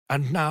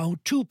And now,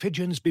 two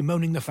pigeons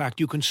bemoaning the fact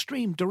you can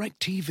stream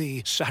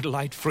DirecTV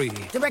satellite-free.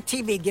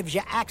 DirecTV gives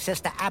you access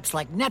to apps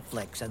like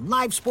Netflix and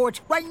live sports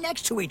right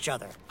next to each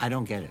other. I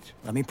don't get it.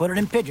 Let me put it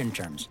in pigeon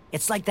terms.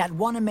 It's like that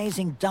one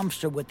amazing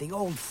dumpster with the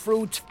old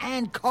fruits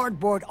and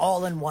cardboard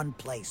all in one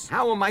place.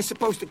 How am I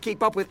supposed to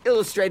keep up with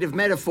illustrative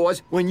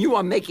metaphors when you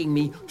are making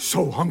me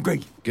so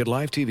hungry? Get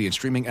live TV and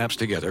streaming apps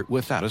together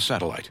without a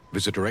satellite.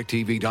 Visit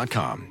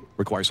DirecTV.com.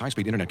 Requires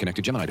high-speed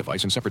internet-connected Gemini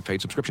device and separate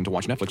paid subscription to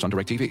watch Netflix on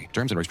DirecTV.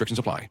 Terms and restrictions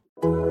apply.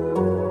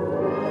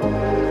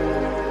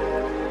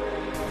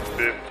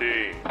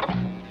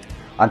 15.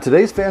 On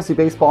today's Fantasy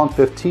Baseball in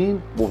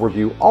 15, we'll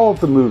review all of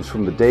the moves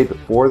from the day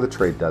before the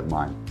trade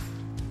deadline.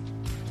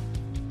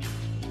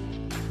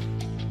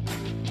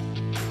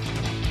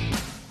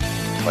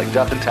 Like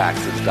death and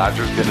taxes,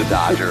 Dodger's been a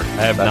Dodger.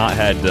 I have not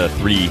had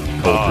 3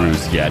 cold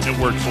brews yet. It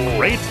works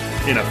great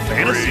in a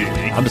fantasy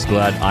league. I'm just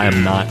glad I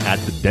am not at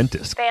the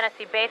dentist.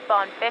 Fantasy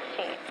Baseball in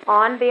 15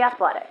 on The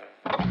Athletic.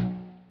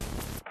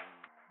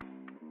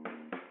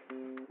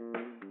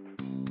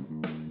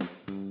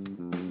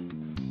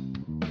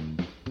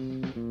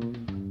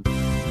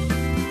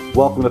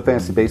 Welcome to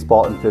Fantasy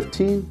Baseball in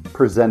 15,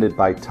 presented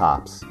by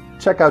Topps.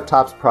 Check out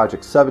Topps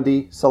Project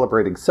 70,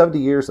 celebrating 70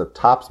 years of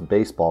Topps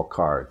baseball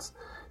cards.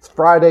 It's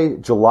Friday,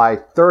 July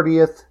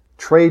 30th,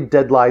 trade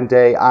deadline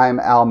day. I'm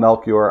Al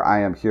Melchior.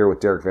 I am here with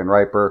Derek Van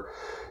Riper,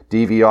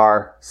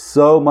 DVR.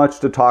 So much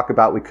to talk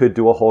about. We could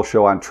do a whole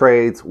show on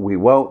trades. We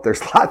won't.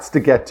 There's lots to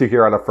get to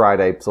here on a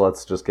Friday, so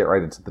let's just get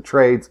right into the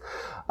trades.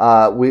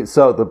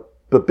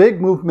 The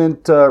big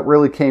movement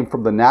really came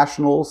from the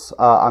Nationals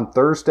on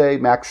Thursday.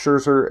 Max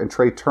Scherzer and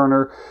Trey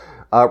Turner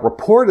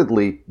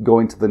reportedly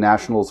going to the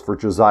Nationals for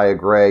Josiah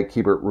Gray,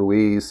 Keibert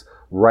Ruiz,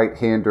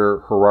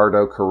 right-hander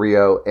Gerardo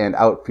Carrillo, and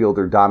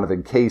outfielder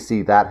Donovan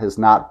Casey. That has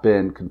not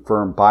been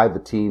confirmed by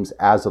the teams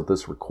as of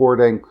this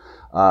recording,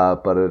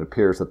 but it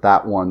appears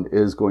that one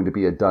is going to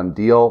be a done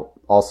deal.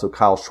 Also,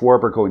 Kyle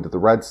Schwarber going to the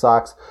Red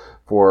Sox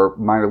for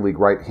minor league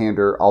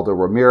right-hander Aldo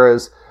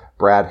Ramirez.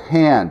 Brad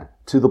Hand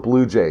to the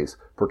Blue Jays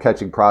for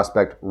catching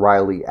prospect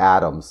Riley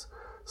Adams.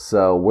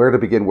 So where to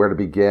begin?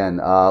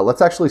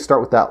 Let's actually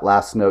start with that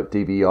last note,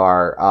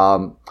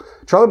 DVR.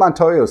 Charlie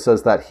Montoyo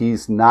says that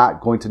he's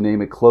not going to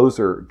name a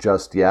closer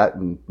just yet,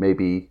 and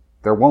maybe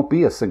there won't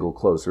be a single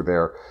closer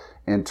there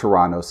in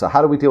Toronto. So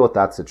how do we deal with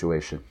that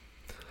situation?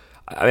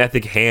 I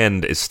think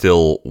Hand is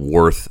still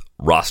worth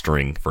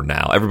rostering for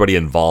now. Everybody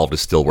involved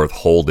is still worth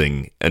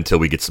holding until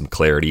we get some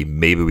clarity.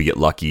 Maybe we get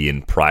lucky,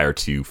 and prior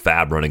to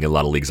Fab running a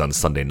lot of leagues on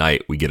Sunday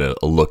night, we get a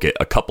look at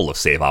a couple of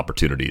save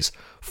opportunities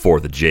for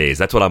the Jays.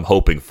 That's what I'm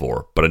hoping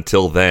for. But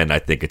until then, I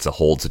think it's a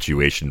hold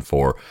situation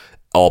for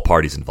all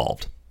parties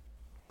involved.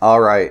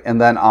 All right.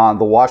 And then on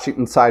the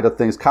Washington side of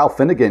things, Kyle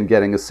Finnegan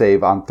getting a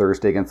save on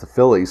Thursday against the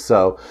Phillies.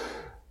 So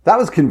that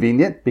was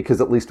convenient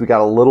because at least we got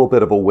a little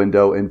bit of a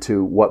window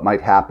into what might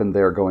happen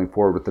there going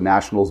forward with the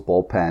Nationals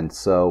bullpen.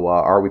 So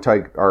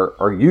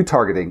are you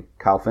targeting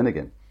Kyle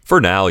Finnegan? For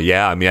now,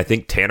 yeah. I mean, I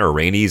think Tanner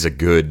Rainey is a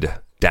good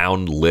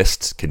down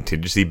list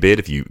contingency bid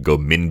if you go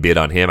min bid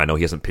on him. I know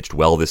he hasn't pitched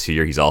well this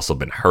year. He's also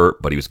been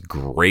hurt, but he was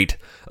great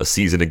a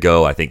season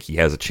ago. I think he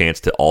has a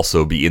chance to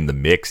also be in the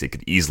mix. It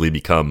could easily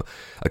become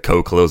a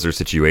co-closer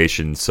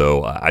situation.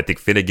 So I think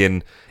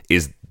Finnegan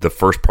is the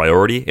first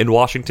priority in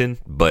Washington,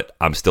 but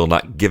I'm still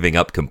not giving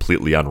up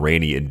completely on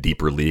Rainey in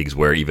deeper leagues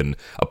where even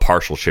a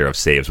partial share of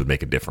saves would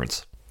make a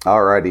difference.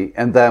 Alrighty,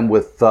 and then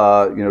with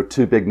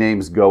two big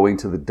names going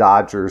to the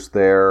Dodgers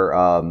there,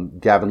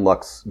 Gavin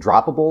Lux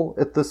droppable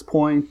at this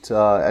point.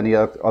 Any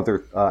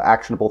other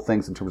actionable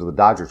things in terms of the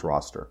Dodgers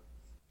roster?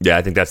 Yeah,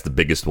 I think that's the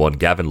biggest one.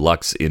 Gavin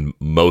Lux in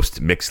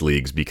most mixed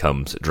leagues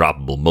becomes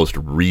droppable. Most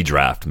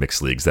redraft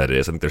mixed leagues, that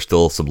is. I think there's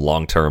still some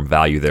long-term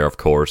value there, of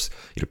course.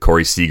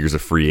 Corey Seager's a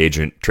free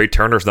agent. Trey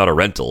Turner's not a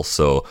rental,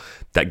 so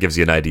that gives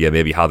you an idea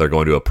maybe how they're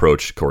going to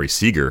approach Corey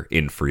Seager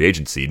in free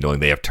agency, knowing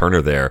they have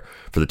Turner there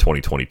for the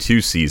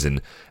 2022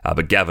 season.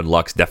 But Gavin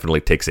Lux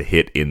definitely takes a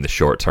hit in the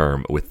short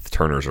term with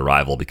Turner's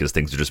arrival because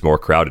things are just more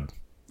crowded.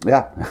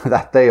 Yeah,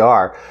 that they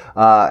are.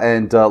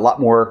 And a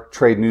lot more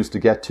trade news to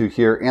get to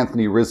here.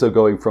 Anthony Rizzo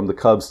going from the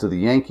Cubs to the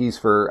Yankees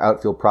for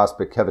outfield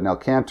prospect Kevin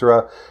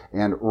Alcantara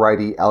and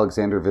righty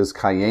Alexander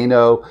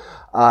Vizcaino.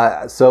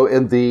 So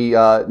in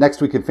the Next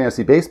Week in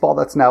Fantasy Baseball,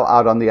 that's now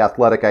out on The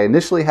Athletic. I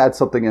initially had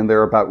something in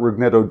there about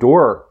Rougned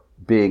Odor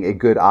being a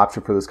good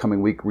option for this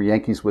coming week.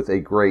 Yankees with a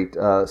great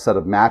set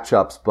of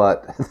matchups,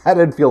 but that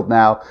infield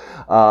now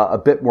a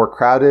bit more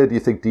crowded. Do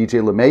you think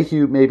DJ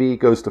LeMahieu maybe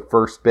goes to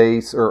first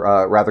base,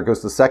 or rather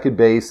goes to second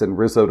base and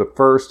Rizzo to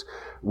first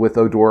with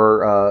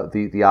Odor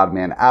the odd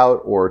man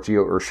out, or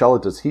Gio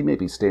Urshela, does he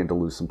maybe stand to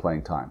lose some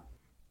playing time?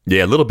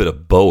 Yeah, a little bit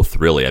of both,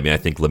 really. I mean, I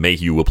think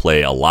LeMahieu will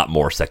play a lot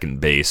more second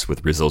base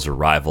with Rizzo's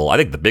arrival. I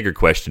think the bigger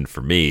question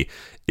for me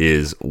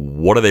is,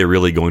 what are they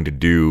really going to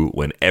do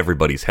when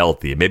everybody's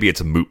healthy? And maybe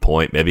it's a moot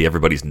point. Maybe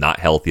everybody's not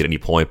healthy at any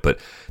point, but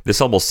this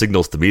almost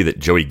signals to me that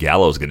Joey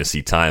Gallo is going to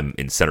see time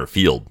in center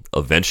field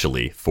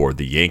eventually for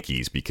the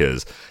Yankees,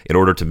 because in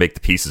order to make the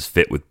pieces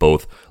fit with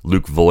both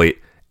Luke Voit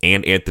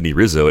and Anthony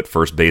Rizzo at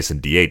first base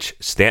and DH.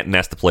 Stanton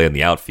has to play in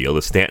the outfield.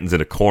 If Stanton's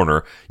in a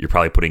corner, you're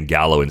probably putting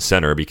Gallo in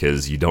center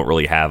because you don't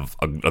really have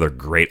another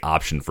great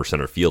option for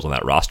center field on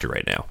that roster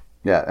right now.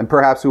 Yeah, and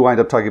perhaps we wind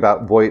up talking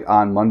about Voit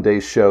on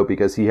Monday's show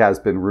because he has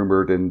been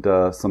rumored and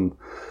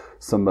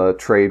some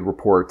trade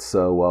reports.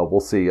 So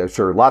we'll see. I'm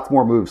sure lots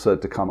more moves to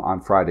come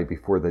on Friday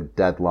before the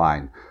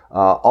deadline.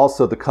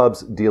 Also, the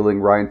Cubs dealing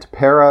Ryan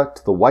Tepera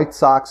to the White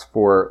Sox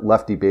for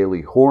lefty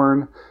Bailey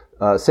Horn.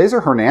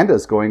 Cesar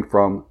Hernandez going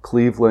from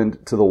Cleveland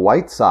to the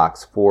White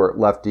Sox for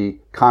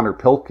lefty Connor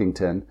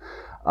Pilkington.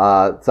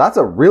 So that's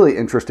a really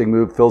interesting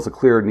move. Fills a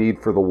clear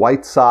need for the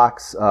White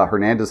Sox.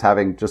 Hernandez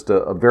having just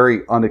a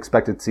very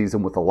unexpected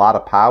season with a lot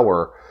of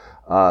power.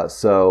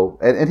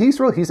 And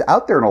he's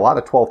out there in a lot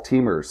of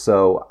 12-teamers.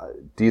 So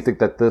do you think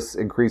that this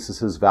increases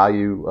his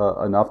value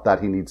enough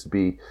that he needs to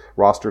be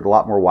rostered a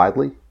lot more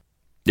widely?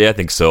 Yeah, I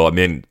think so. I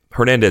mean,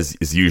 Hernandez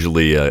is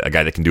usually a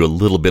guy that can do a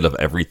little bit of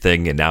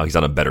everything, and now he's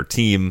on a better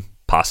team,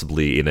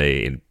 possibly in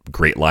a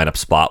great lineup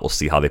spot. We'll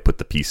see how they put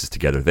the pieces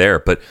together there.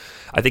 But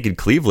I think in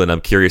Cleveland, I'm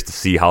curious to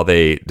see how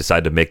they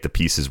decide to make the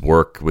pieces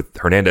work with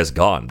Hernandez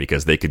gone,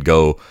 because they could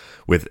go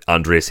with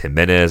Andres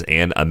Jimenez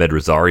and Ahmed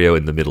Rosario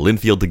in the middle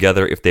infield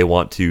together if they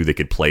want to. They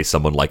could play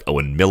someone like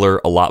Owen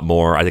Miller a lot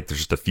more. I think there's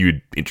just a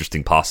few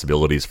interesting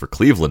possibilities for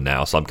Cleveland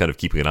now, so I'm kind of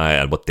keeping an eye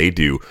on what they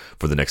do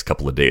for the next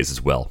couple of days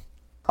as well.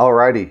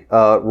 Alrighty.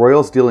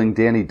 Royals dealing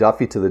Danny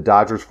Duffy to the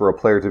Dodgers for a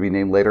player to be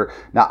named later.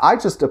 Now, I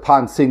just,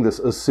 upon seeing this,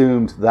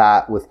 assumed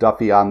that with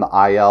Duffy on the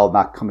IL,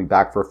 not coming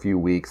back for a few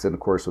weeks, and of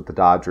course with the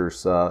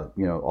Dodgers,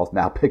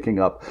 now picking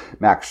up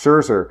Max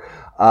Scherzer,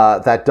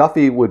 that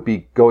Duffy would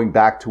be going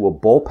back to a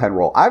bullpen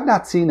role. I've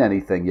not seen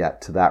anything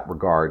yet to that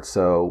regard.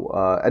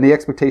 So, any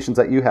expectations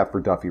that you have for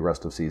Duffy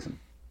rest of season?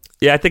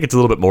 Yeah, I think it's a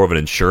little bit more of an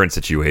insurance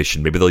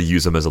situation. Maybe they'll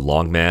use him as a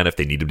long man if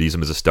they need to use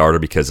him as a starter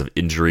because of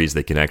injuries.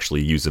 They can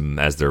actually use him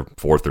as their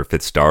fourth or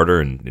fifth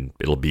starter, and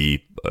it'll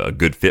be a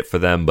good fit for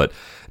them. But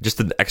just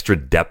an extra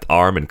depth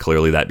arm, and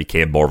clearly that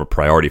became more of a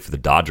priority for the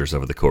Dodgers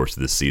over the course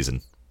of this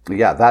season.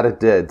 Yeah, that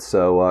it did.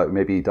 So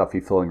maybe Duffy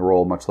filling a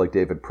role much like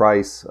David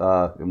Price.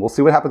 And we'll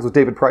see what happens with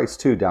David Price,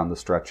 too, down the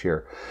stretch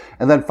here.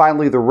 And then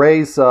finally, the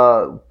Rays,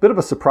 bit of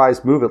a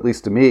surprise move, at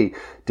least to me.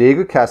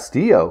 Diego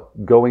Castillo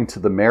going to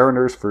the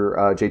Mariners for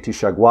JT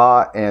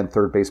Chargois and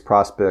third base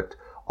prospect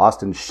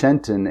Austin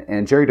Shenton.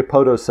 And Jerry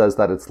Dipoto says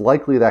that it's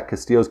likely that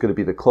Castillo is going to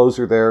be the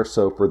closer there.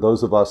 So for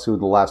those of us who in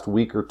the last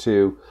week or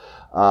two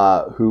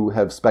who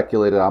have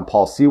speculated on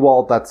Paul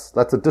Sewald, that's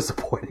a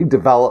disappointing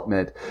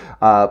development.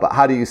 But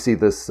how do you see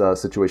this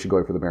situation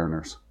going for the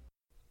Mariners?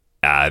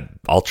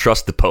 I'll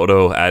trust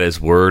Dipoto at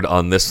his word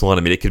on this one.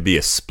 I mean, it could be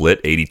a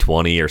split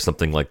 80-20 or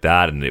something like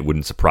that, and it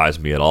wouldn't surprise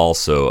me at all.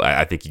 So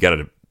I think you got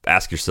to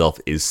ask yourself,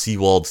 is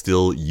Sewald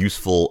still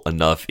useful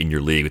enough in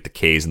your league with the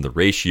Ks and the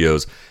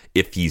ratios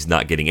if he's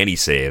not getting any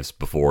saves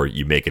before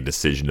you make a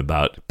decision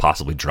about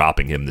possibly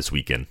dropping him this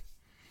weekend?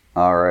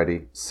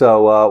 Alrighty.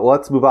 So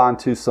let's move on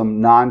to some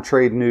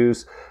non-trade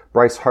news.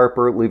 Bryce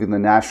Harper leaving the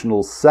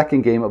Nationals'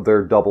 second game of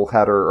their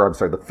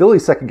doubleheader, the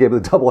Phillies' second game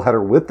of the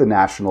doubleheader with the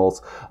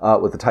Nationals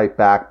with a tight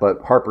back,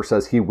 but Harper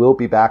says he will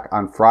be back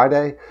on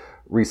Friday.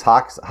 Rhys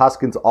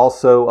Hoskins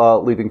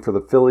also leaving for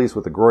the Phillies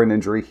with a groin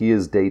injury. He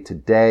is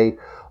day-to-day.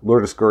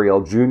 Lourdes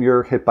Gurriel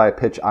Jr. hit by a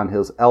pitch on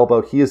his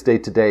elbow. He is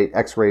day-to-day.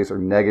 X-rays are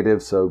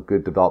negative, so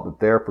good development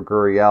there for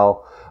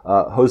Gurriel.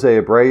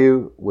 Jose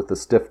Abreu with a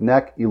stiff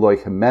neck. Eloy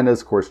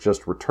Jimenez, of course,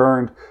 just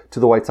returned to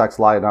the White Sox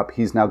lineup.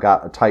 He's now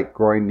got a tight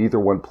groin. Neither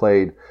one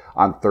played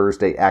on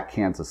Thursday at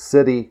Kansas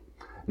City.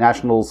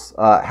 Nationals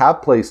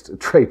have placed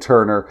Trey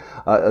Turner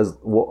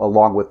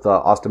along with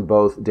Austin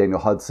Both, Daniel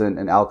Hudson,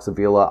 and Alex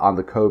Avila on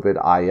the COVID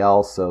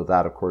IL. So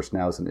that, of course,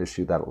 now is an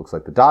issue that it looks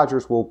like the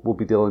Dodgers will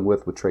be dealing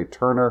with Trey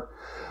Turner.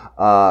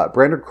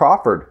 Brandon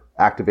Crawford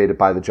activated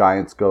by the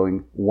Giants,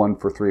 going 1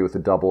 for 3 with a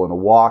double and a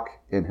walk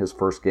in his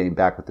first game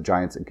back with the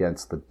Giants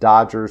against the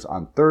Dodgers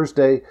on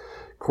Thursday.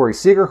 Corey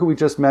Seager, who we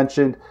just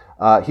mentioned,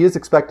 he is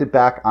expected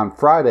back on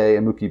Friday,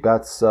 and Mookie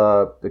Betts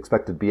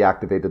expected to be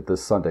activated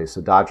this Sunday. So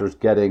Dodgers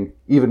getting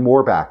even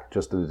more back,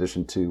 just in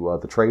addition to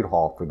the trade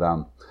haul for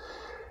them.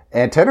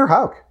 And Tanner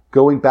Houck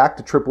going back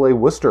to AAA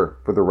Worcester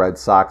for the Red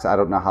Sox. I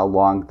don't know how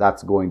long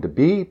that's going to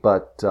be,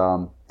 but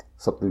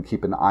something to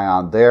keep an eye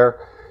on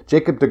there.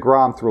 Jacob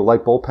deGrom through a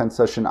light bullpen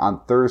session on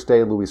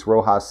Thursday. Luis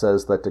Rojas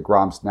says that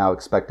deGrom's now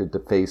expected to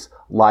face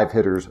live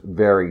hitters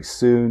very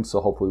soon,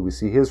 so hopefully we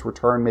see his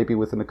return maybe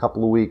within a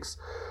couple of weeks.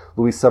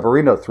 Luis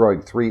Severino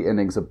throwing 3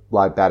 innings of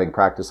live batting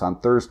practice on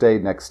Thursday.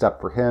 Next step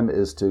for him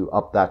is to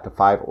up that to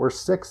 5 or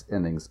 6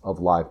 innings of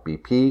live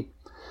BP.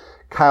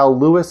 Kyle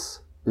Lewis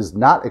is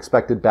not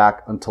expected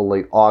back until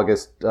late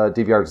August.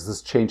 DVR, does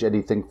this change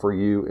anything for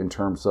you in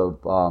terms of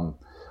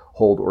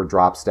hold or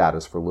drop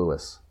status for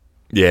Lewis?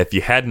 Yeah, if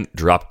you hadn't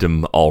dropped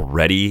him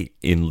already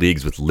in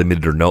leagues with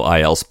limited or no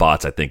IL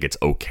spots, I think it's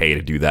okay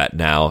to do that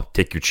now.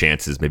 Take your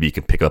chances. Maybe you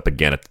can pick up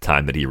again at the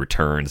time that he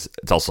returns.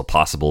 It's also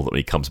possible that when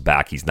he comes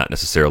back, he's not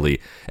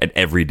necessarily an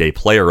everyday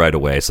player right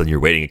away. So then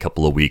you're waiting a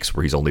couple of weeks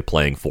where he's only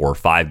playing 4 or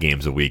 5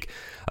 games a week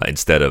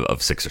instead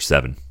of 6 or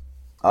 7.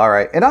 All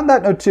right. And on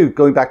that note, too,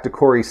 going back to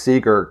Corey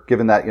Seager,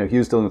 given that he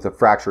was dealing with a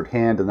fractured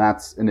hand, and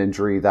that's an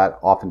injury that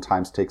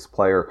oftentimes takes a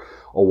player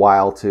a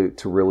while to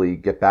really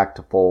get back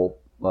to full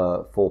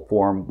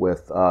form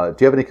with. Do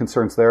you have any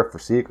concerns there for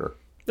Seager?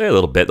 Yeah, a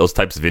little bit. Those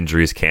types of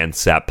injuries can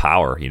sap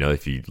power.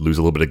 If you lose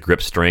a little bit of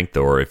grip strength,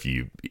 or if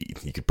you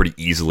could pretty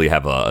easily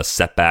have a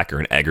setback or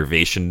an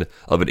aggravation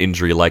of an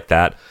injury like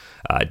that.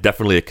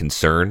 Definitely a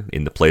concern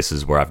in the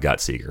places where I've got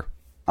Seager.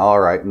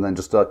 All right, and then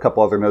just a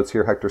couple other notes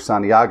here. Hector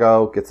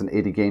Santiago gets an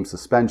 80-game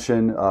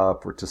suspension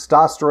for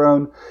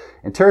testosterone.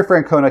 And Terry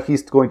Francona,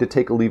 he's going to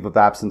take a leave of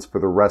absence for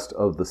the rest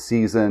of the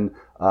season.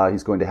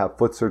 He's going to have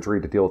foot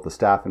surgery to deal with the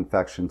staph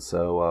infection,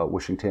 so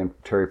wishing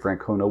Terry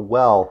Francona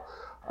well.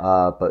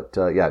 But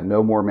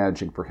no more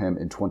managing for him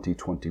in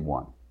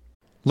 2021.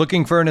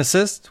 Looking for an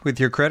assist with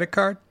your credit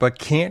card, but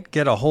can't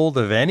get a hold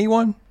of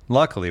anyone?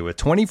 Luckily, with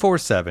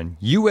 24/7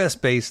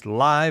 U.S.-based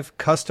live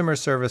customer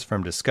service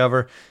from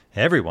Discover,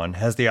 everyone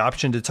has the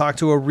option to talk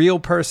to a real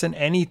person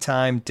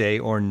anytime, day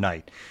or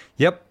night.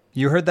 Yep,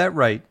 you heard that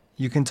right.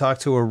 You can talk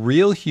to a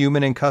real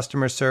human in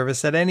customer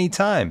service at any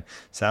time.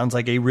 Sounds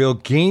like a real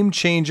game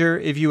changer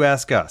if you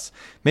ask us.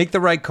 Make the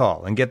right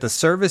call and get the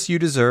service you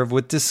deserve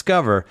with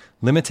Discover.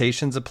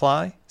 Limitations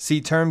apply. See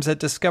terms at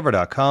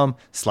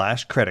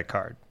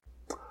discover.com/creditcard.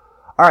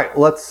 All right,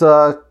 let's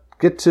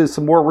get to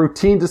some more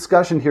routine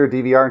discussion here,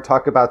 DVR, and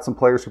talk about some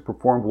players who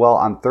performed well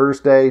on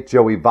Thursday.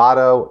 Joey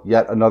Votto,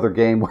 yet another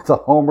game with a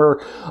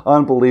homer.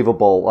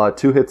 Unbelievable.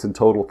 2 hits in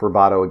total for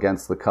Votto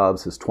against the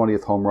Cubs, his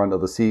 20th home run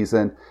of the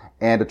season.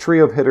 And a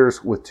trio of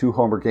hitters with 2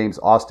 homer games,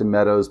 Austin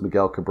Meadows,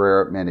 Miguel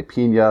Cabrera, Manny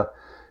Pena.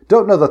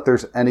 Don't know that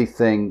there's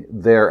anything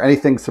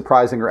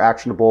surprising or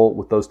actionable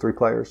with those 3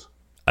 players?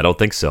 I don't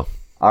think so.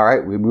 All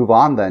right, we move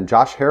on then.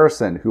 Josh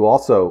Harrison, who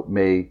also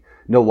may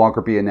no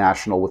longer be a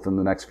National within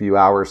the next few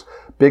hours.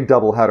 Big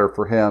doubleheader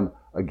for him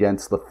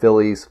against the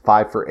Phillies.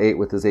 5 for 8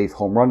 with his 8th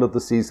home run of the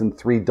season.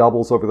 3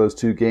 doubles over those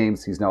 2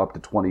 games. He's now up to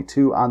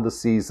 22 on the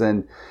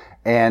season.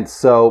 And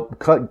so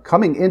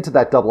coming into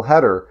that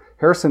doubleheader,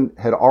 Harrison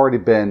had already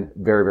been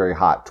very, very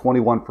hot.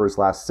 21 for his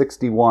last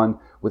 61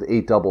 with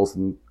 8 doubles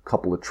and a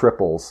couple of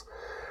triples.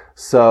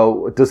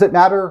 So does it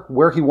matter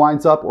where he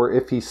winds up or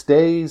if he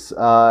stays?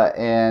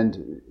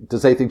 And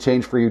does anything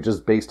change for you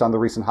just based on the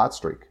recent hot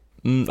streak?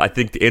 I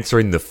think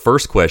answering the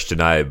first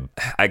question, I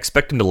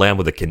expect him to land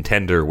with a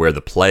contender where the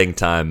playing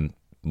time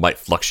might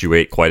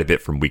fluctuate quite a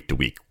bit from week to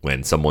week.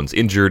 When someone's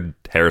injured,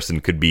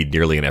 Harrison could be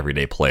nearly an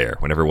everyday player.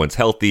 When everyone's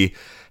healthy,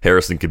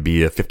 Harrison could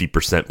be a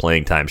 50%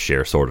 playing time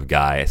share sort of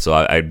guy. So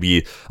I'd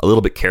be a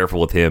little bit careful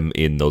with him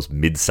in those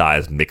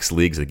mid-sized mixed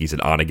leagues. I think he's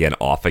an on-again,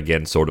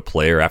 off-again sort of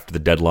player after the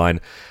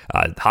deadline.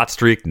 Hot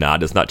streak,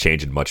 it's not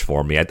changing much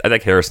for me. I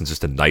think Harrison's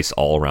just a nice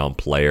all-around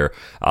player.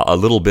 A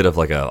little bit of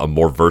like a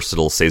more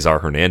versatile Cesar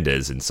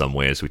Hernandez in some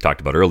ways we talked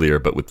about earlier,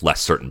 but with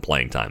less certain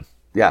playing time.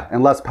 Yeah,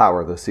 and less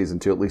power this season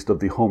too, at least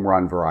of the home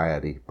run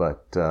variety.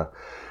 But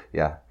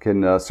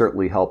can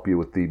certainly help you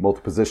with the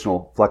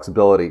multi-positional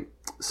flexibility.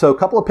 So a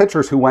couple of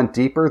pitchers who went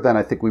deeper than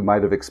I think we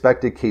might have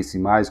expected. Casey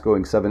Mize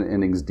going 7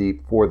 innings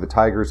deep for the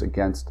Tigers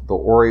against the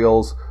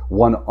Orioles.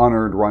 1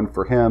 unearned run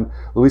for him.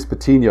 Luis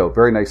Patino,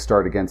 very nice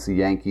start against the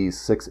Yankees.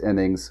 6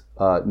 innings,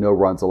 no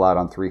runs allowed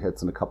on 3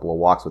 hits and a couple of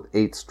walks with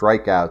 8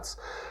 strikeouts.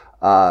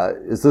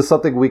 Is this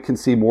something we can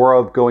see more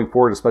of going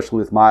forward, especially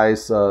with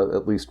Mize,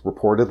 at least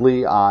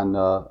reportedly, on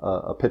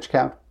a pitch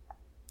count?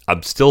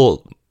 I'm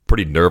still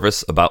pretty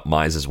nervous about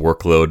Mize's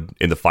workload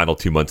in the final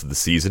 2 months of the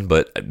season,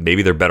 but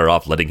maybe they're better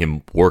off letting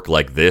him work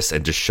like this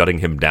and just shutting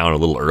him down a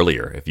little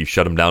earlier. If you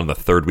shut him down in the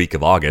 3rd week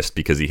of August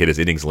because he hit his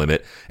innings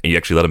limit and you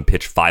actually let him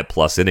pitch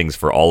 5+ innings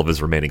for all of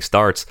his remaining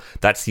starts,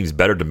 that seems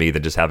better to me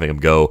than just having him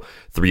go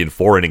 3 and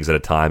 4 innings at a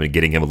time and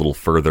getting him a little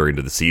further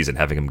into the season,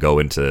 having him go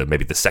into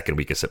maybe the 2nd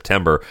week of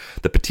September.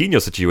 The Patino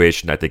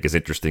situation, I think, is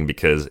interesting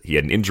because he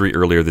had an injury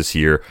earlier this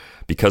year.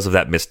 Because of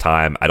that missed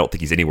time, I don't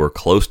think he's anywhere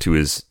close to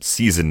his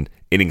season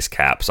innings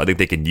cap. So I think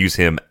they can use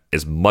him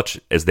as much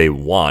as they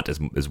want,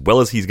 as well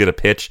as he's going to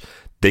pitch.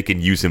 They can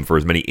use him for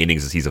as many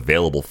innings as he's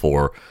available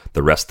for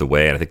the rest of the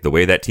way. And I think the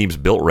way that team's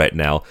built right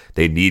now,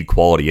 they need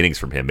quality innings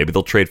from him. Maybe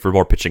they'll trade for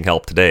more pitching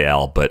help today,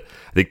 Al, but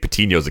I think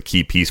Patino's a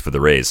key piece for the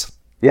Rays.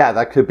 Yeah,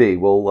 that could be.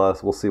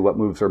 We'll see what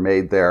moves are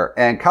made there.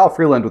 And Kyle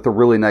Freeland with a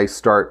really nice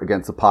start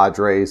against the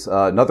Padres.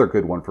 Another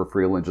good one for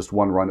Freeland, just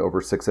 1 run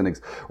over 6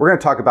 innings. We're going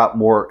to talk about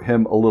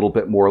him a little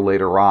bit more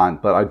later on,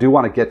 but I do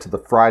want to get to the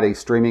Friday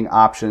streaming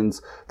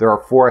options. There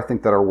are 4, I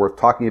think, that are worth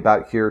talking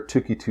about here.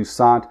 Touki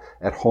Toussaint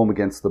at home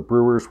against the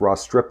Brewers.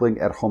 Ross Stripling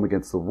at home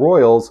against the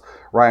Royals.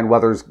 Ryan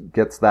Weathers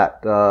gets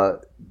that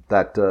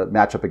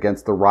matchup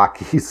against the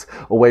Rockies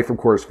away from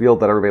Coors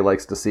Field that everybody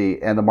likes to see.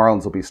 And the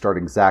Marlins will be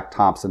starting Zach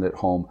Thompson at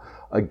home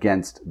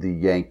against the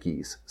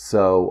Yankees.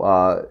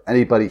 So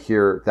anybody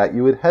here that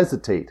you would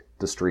hesitate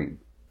to stream?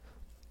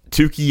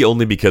 Touki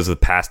only because of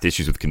the past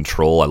issues with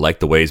control. I like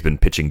the way he's been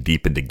pitching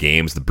deep into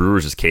games. The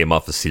Brewers just came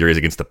off a series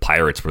against the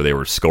Pirates where they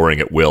were scoring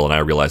at will, and I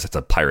realized it's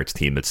a Pirates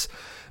team that's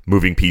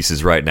moving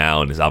pieces right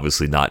now and is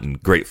obviously not in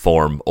great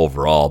form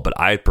overall. But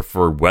I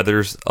prefer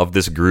Weathers of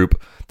this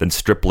group, then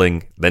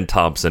Stripling, then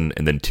Thompson,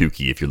 and then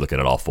Tukey if you're looking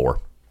at all four.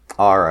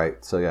 All right.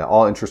 So, yeah,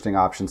 all interesting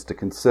options to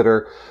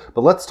consider.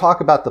 But let's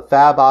talk about the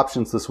fab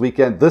options this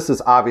weekend. This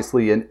is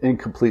obviously an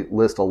incomplete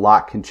list. A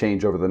lot can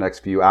change over the next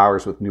few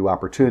hours with new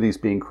opportunities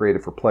being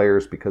created for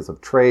players because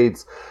of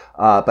trades.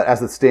 But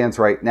as it stands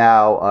right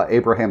now,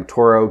 Abraham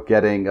Toro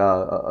getting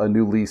a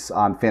new lease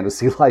on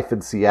fantasy life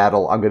in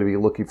Seattle. I'm going to be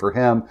looking for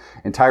him.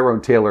 And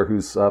Tyrone Taylor,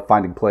 who's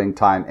finding playing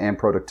time and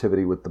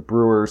productivity with the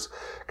Brewers.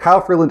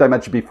 Kyle Freeland, I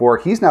mentioned before,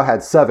 he's now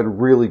had 7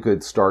 really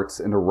good starts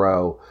in a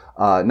row.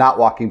 Not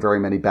walking very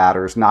many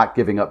batters, not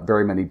giving up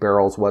very many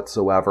barrels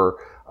whatsoever.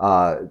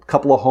 A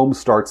couple of home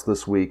starts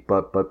this week,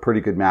 but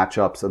pretty good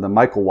matchups. And then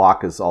Michael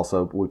Wacha is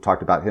also, we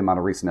talked about him on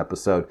a recent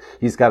episode.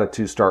 He's got a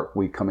 2-start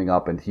week coming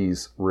up, and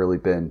he's really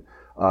been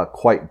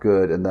quite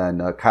good. And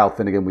then Kyle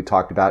Finnegan, we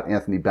talked about.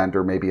 Anthony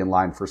Bender maybe in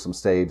line for some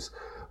saves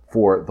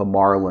for the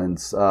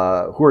Marlins.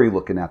 Who are you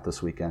looking at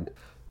this weekend?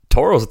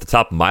 Toro's at the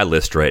top of my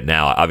list right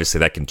now. Obviously,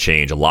 that can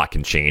change. A lot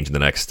can change in the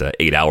next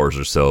 8 hours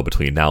or so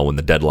between now and when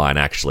the deadline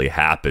actually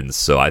happens.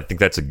 So I think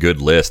that's a good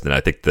list. And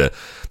I think the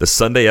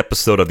Sunday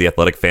episode of the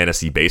Athletic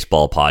Fantasy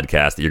Baseball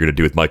podcast that you're going to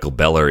do with Michael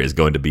Beller is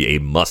going to be a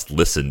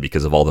must-listen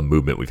because of all the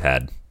movement we've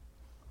had.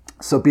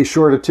 So be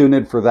sure to tune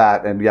in for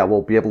that. And yeah,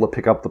 we'll be able to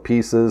pick up the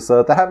pieces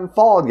that haven't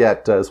fallen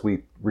yet as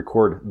we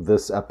record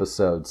this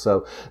episode.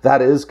 So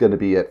that is going to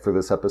be it for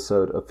this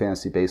episode of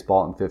Fantasy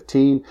Baseball in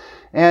 15.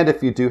 And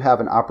if you do have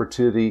an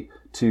opportunity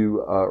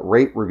to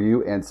rate,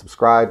 review, and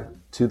subscribe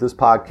to this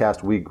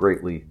podcast, we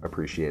greatly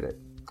appreciate it.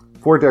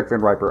 For Derek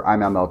Van Riper,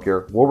 I'm Al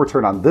Melchior. We'll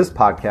return on this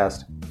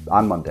podcast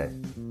on Monday.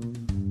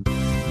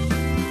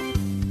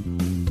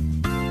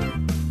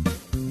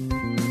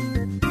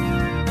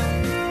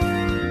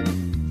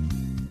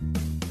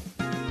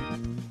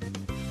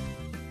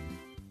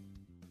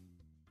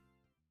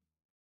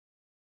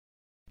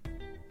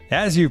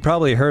 As you've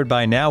probably heard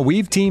by now,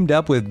 we've teamed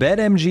up with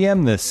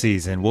BetMGM this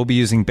season. We'll be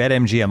using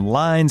BetMGM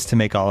lines to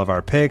make all of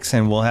our picks,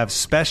 and we'll have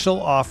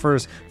special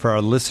offers for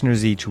our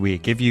listeners each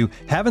week. If you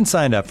haven't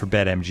signed up for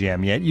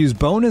BetMGM yet, use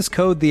bonus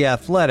code The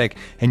Athletic,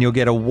 and you'll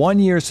get a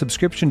 1-year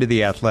subscription to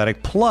The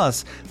Athletic,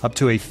 plus up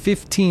to a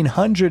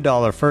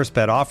 $1,500 first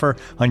bet offer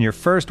on your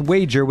first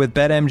wager with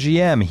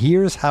BetMGM.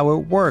 Here's how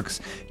it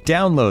works.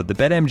 Download the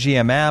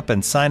BetMGM app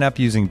and sign up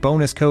using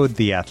bonus code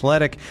The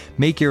Athletic.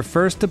 Make your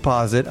first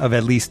deposit of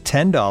at least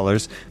 $10.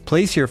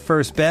 Place your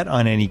first bet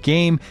on any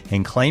game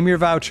and claim your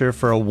voucher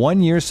for a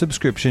 1-year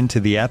subscription to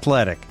The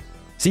Athletic.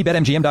 See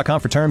BetMGM.com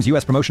for terms.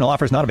 U.S. promotional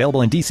offers not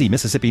available in D.C.,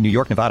 Mississippi, New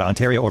York, Nevada,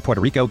 Ontario, or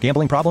Puerto Rico.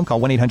 Gambling problem? Call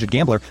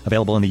 1-800-GAMBLER.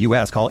 Available in the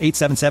U.S. Call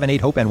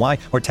 877-8-HOPE-NY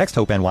or text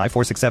HOPE-NY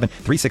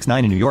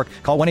 467-369 in New York.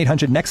 Call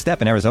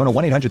 1-800-NEXT-STEP in Arizona.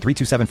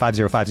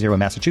 1-800-327-5050 in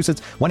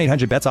Massachusetts.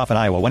 1-800-BETS-OFF in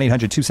Iowa.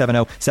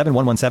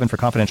 1-800-270-7117 for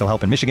confidential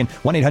help in Michigan.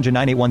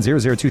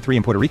 1-800-981-0023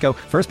 in Puerto Rico.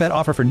 First bet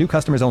offer for new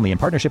customers only in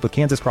partnership with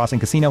Kansas Crossing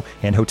Casino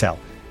and Hotel.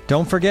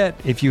 Don't forget,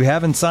 if you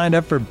haven't signed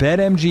up for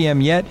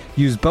BetMGM yet,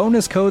 use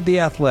bonus code The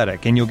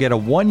Athletic, and you'll get a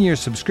 1-year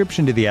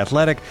subscription to The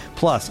Athletic,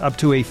 plus up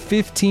to a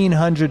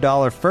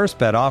 $1,500 first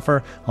bet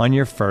offer on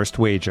your first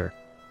wager.